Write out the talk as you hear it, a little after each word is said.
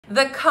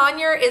The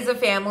conure is a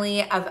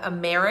family of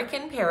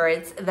American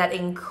parrots that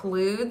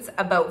includes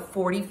about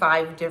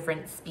 45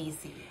 different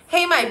species.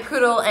 Hey my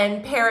poodle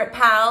and parrot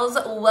pals,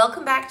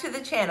 welcome back to the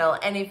channel,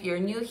 and if you're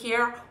new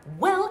here,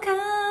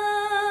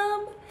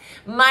 welcome!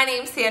 My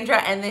name's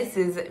Sandra and this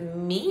is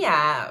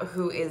Mia,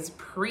 who is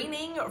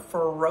preening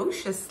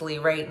ferociously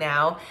right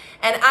now,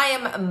 and I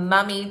am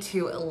mummy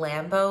to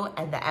Lambo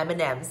and the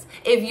M&Ms.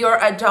 If you're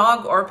a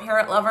dog or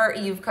parrot lover,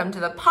 you've come to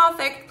the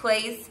perfect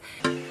place.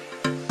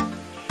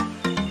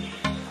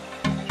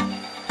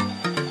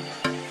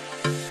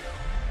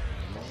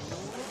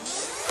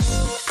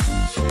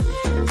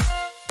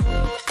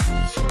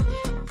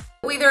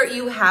 Whether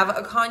you have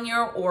a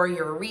conure or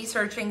you're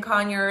researching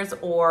conures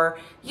or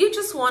you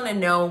just want to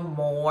know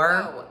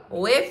more,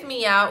 with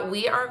Mia,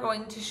 we are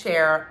going to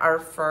share our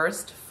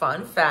first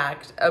fun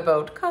fact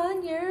about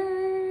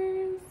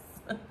conures.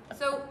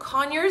 So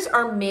conures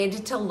are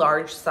mid to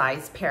large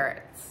size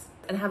parrots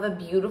and have a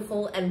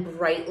beautiful and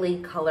brightly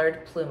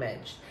colored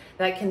plumage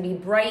that can be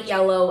bright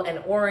yellow and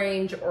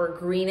orange or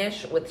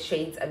greenish with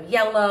shades of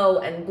yellow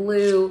and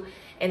blue,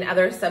 and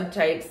other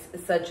subtypes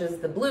such as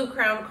the blue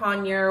crown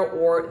conure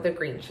or the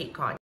green cheek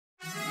conure.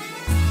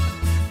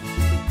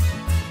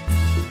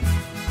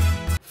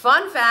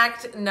 Fun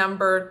fact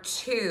number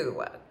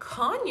 2,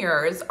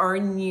 conures are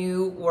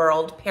New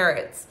World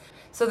parrots.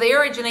 So they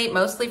originate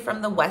mostly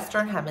from the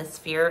Western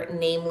Hemisphere,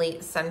 namely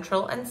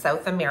Central and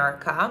South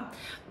America.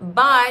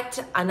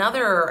 But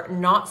another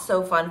not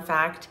so fun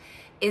fact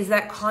is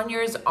that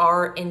conures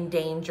are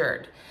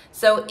endangered.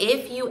 So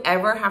if you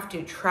ever have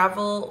to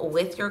travel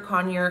with your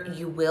conure,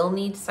 you will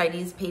need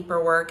CITES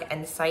paperwork,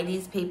 and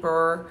CITES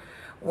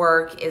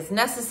paperwork is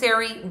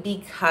necessary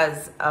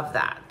because of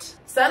that.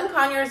 Some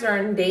conures are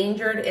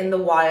endangered in the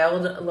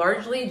wild,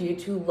 largely due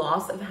to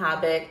loss of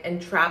habit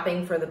and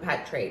trapping for the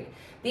pet trade.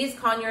 These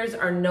conures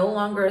are no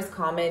longer as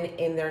common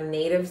in their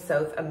native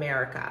South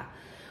America.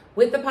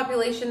 With the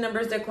population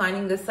numbers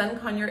declining, the sun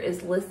conure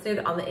is listed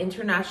on the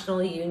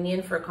International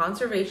Union for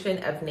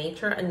Conservation of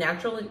Nature and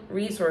Natural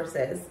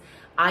Resources,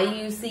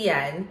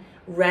 IUCN,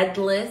 Red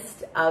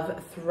List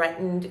of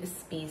Threatened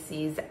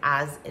Species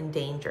as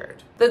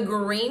endangered. The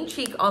green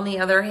cheek, on the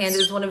other hand,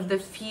 is one of the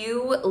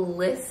few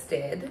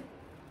listed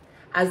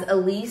as a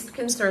least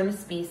concerned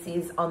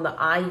species on the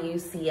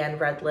IUCN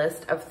Red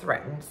List of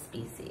Threatened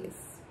Species.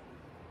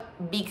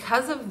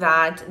 Because of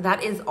that,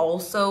 that is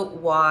also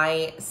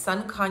why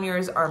sun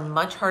conures are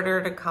much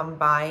harder to come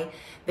by.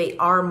 They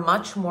are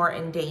much more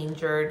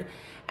endangered.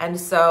 And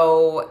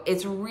so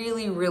it's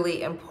really,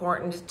 really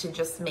important to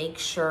just make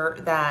sure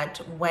that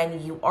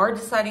when you are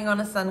deciding on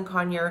a sun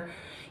conure,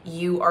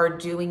 you are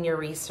doing your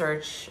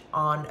research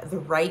on the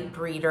right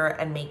breeder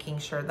and making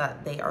sure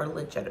that they are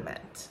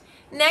legitimate.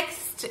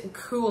 Next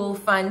cool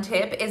fun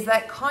tip is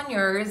that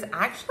conures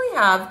actually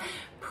have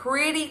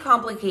pretty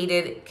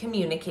complicated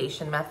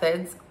communication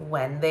methods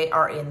when they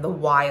are in the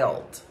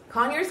wild.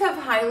 Conures have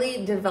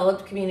highly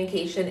developed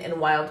communication in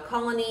wild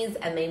colonies,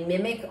 and they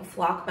mimic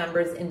flock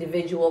members'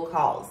 individual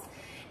calls.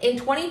 In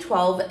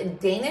 2012,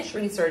 Danish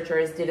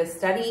researchers did a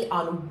study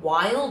on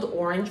wild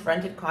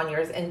orange-fronted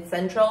conures in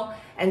Central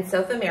and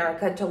South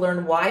America to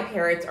learn why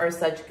parrots are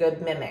such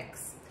good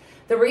mimics.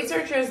 The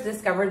researchers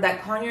discovered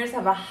that conures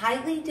have a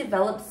highly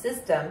developed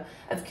system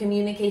of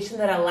communication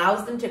that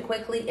allows them to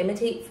quickly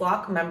imitate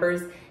flock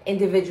members'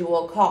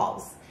 individual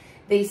calls.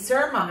 They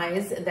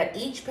surmise that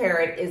each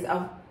parrot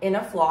in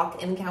a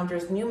flock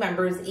encounters new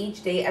members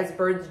each day as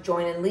birds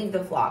join and leave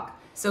the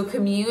flock. So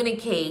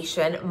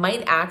communication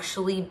might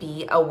actually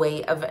be a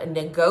way of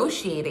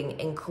negotiating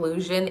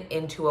inclusion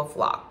into a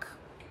flock.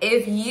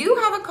 If you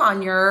have a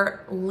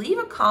conure, leave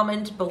a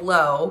comment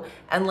below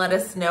and let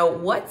us know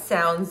what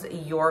sounds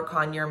your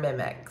conure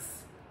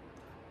mimics.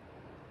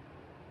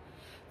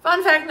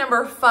 Fun fact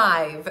number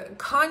 5,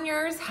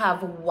 conures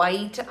have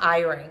white eye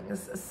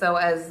rings. So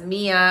as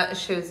Mia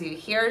shows you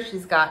here,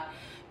 she's got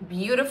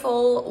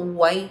beautiful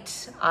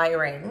white eye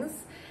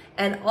rings.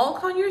 And all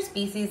conure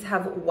species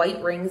have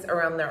white rings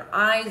around their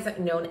eyes,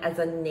 known as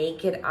a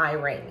naked eye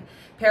ring.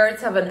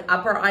 Parrots have an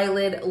upper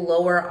eyelid,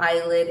 lower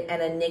eyelid,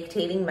 and a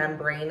nictating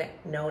membrane,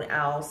 known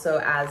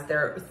also as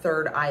their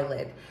third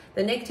eyelid.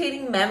 The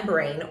nictating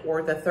membrane,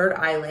 or the third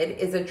eyelid,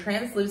 is a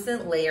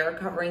translucent layer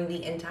covering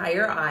the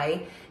entire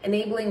eye,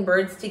 enabling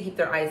birds to keep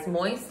their eyes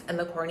moist and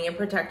the cornea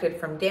protected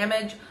from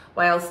damage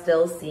while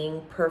still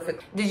seeing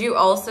perfectly. Did you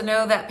also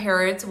know that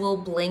parrots will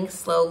blink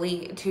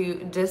slowly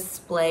to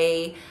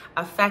display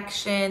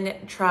affection,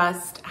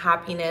 trust,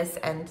 happiness,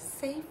 and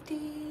safety?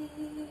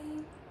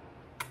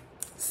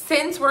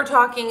 Since we're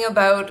talking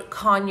about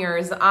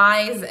conures'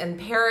 eyes and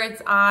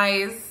parrots'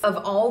 eyes, of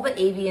all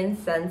the avian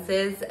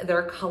senses,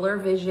 their color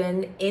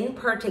vision in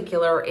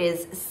particular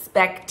is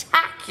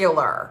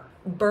spectacular.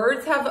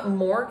 Birds have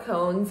more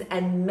cones,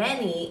 and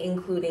many,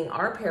 including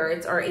our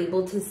parrots, are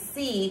able to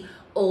see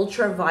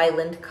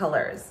ultraviolet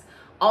colors.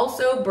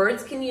 Also,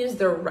 birds can use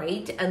their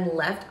right and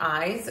left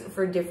eyes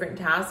for different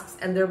tasks,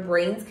 and their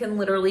brains can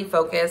literally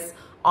focus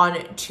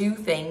on 2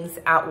 things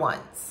at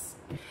once.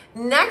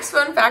 Next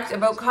fun fact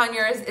about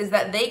conures is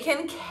that they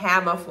can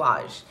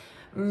camouflage.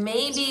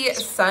 Maybe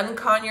sun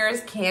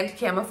conures can't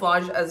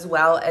camouflage as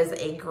well as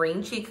a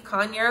green cheek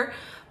conure,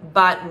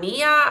 but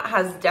Mia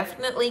has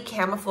definitely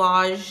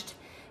camouflaged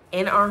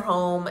in our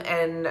home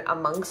and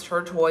amongst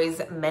her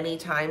toys many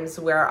times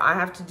where I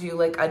have to do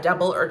like a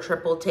double or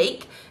triple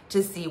take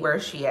to see where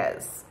she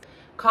is.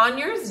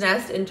 Conures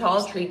nest in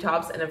tall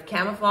treetops and have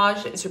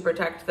camouflage to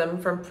protect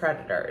them from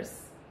predators.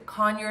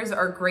 Conures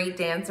are great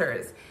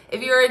dancers.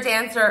 If you're a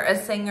dancer, a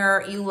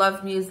singer, you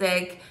love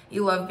music,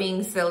 you love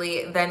being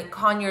silly, then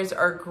conures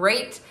are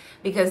great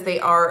because they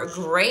are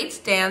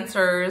great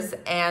dancers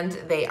and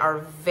they are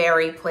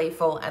very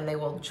playful and they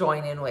will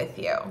join in with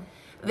you.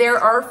 There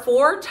are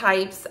 4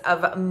 types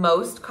of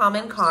most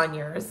common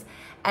conures,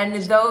 and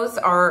those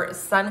are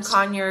sun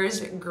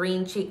conures,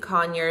 green cheek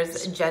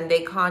conures,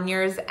 Jende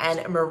conures,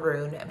 and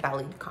maroon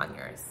bellied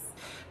conures.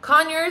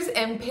 Conures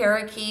and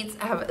parakeets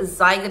have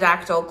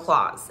zygodactyl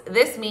claws.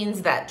 This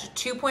means that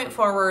 2 point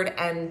forward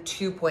and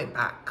 2 point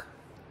back.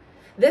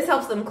 This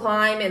helps them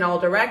climb in all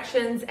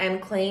directions and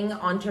cling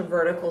onto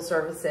vertical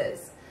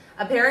surfaces.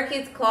 A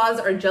parakeet's claws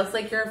are just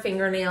like your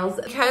fingernails.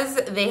 Because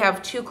they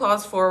have 2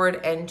 claws forward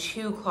and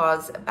 2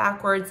 claws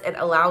backwards, it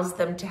allows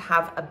them to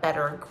have a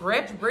better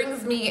grip. Which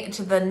brings me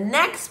to the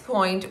next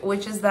point,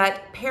 which is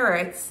that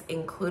parrots,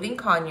 including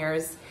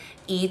conures,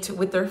 eat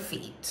with their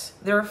feet.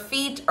 Their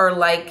feet are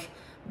like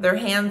their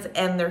hands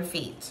and their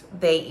feet.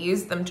 They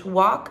use them to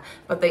walk,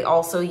 but they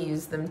also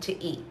use them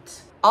to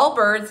eat. All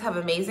birds have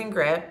amazing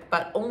grip,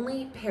 but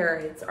only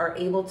parrots are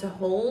able to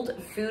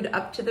hold food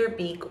up to their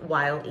beak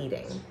while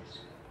eating.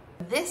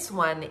 This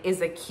one is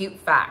a cute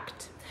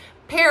fact.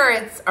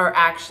 Parrots are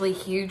actually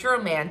huge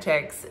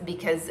romantics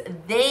because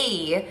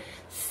they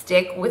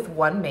stick with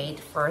one mate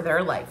for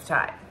their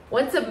lifetime.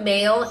 Once a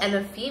male and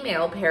a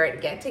female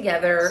parrot get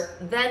together,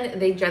 then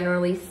they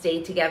generally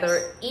stay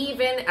together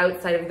even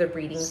outside of the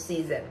breeding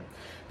season.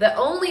 The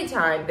only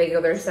time they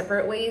go their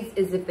separate ways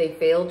is if they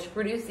fail to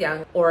produce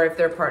young or if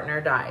their partner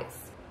dies.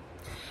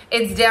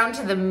 It's down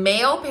to the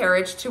male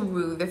parrot to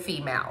woo the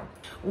female.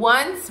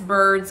 Once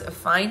birds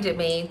find a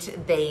mate,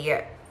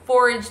 they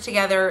forage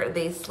together,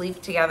 they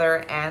sleep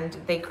together, and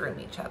they groom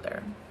each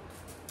other.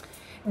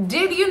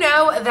 Did you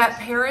know that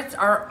parrots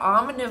are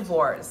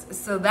omnivores?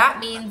 So that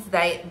means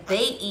that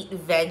they eat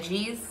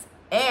veggies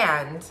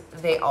and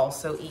they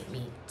also eat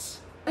meat.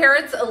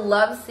 Parrots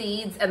love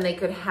seeds and they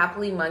could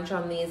happily munch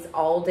on these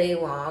all day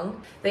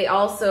long. They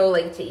also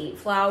like to eat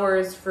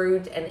flowers,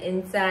 fruit, and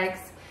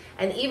insects.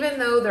 And even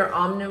though they're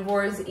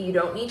omnivores, you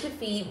don't need to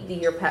feed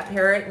your pet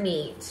parrot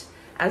meat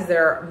as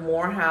they're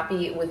more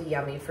happy with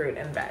yummy fruit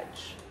and veg.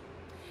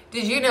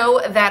 Did you know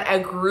that a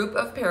group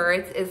of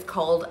parrots is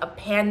called a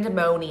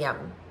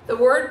pandemonium? The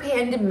word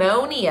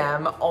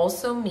pandemonium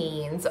also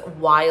means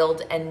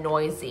wild and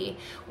noisy,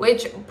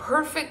 which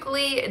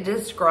perfectly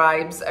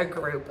describes a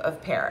group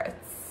of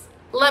parrots.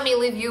 Let me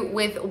leave you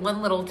with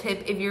one little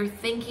tip. If you're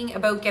thinking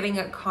about getting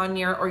a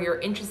conure or you're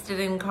interested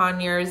in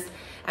conures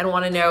and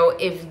want to know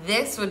if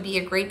this would be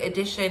a great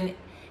addition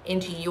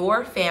into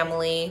your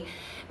family,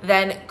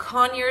 then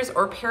conures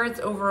or parrots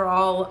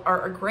overall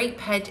are a great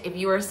pet if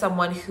you are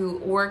someone who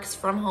works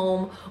from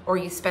home or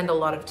you spend a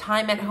lot of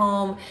time at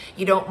home,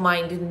 you don't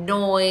mind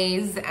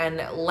noise and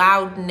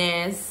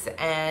loudness,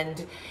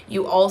 and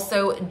you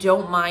also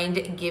don't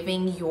mind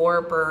giving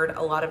your bird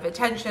a lot of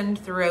attention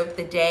throughout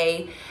the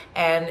day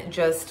and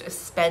just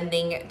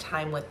spending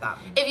time with them.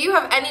 If you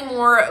have any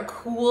more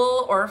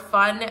cool or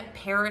fun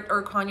parrot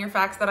or conure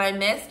facts that I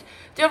missed,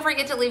 don't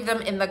forget to leave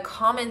them in the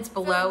comments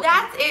below. So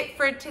that's it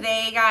for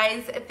today,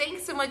 guys.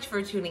 Thanks so much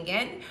for tuning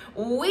in.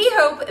 We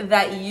hope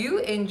that you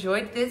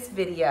enjoyed this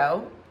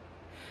video.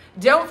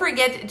 Don't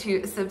forget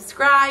to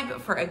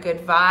subscribe for a good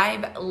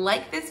vibe,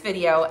 like this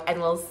video, and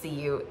we'll see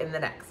you in the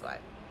next one.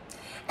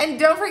 And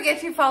don't forget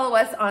to follow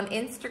us on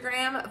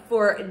Instagram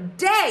for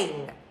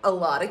dang a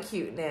lot of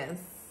cuteness.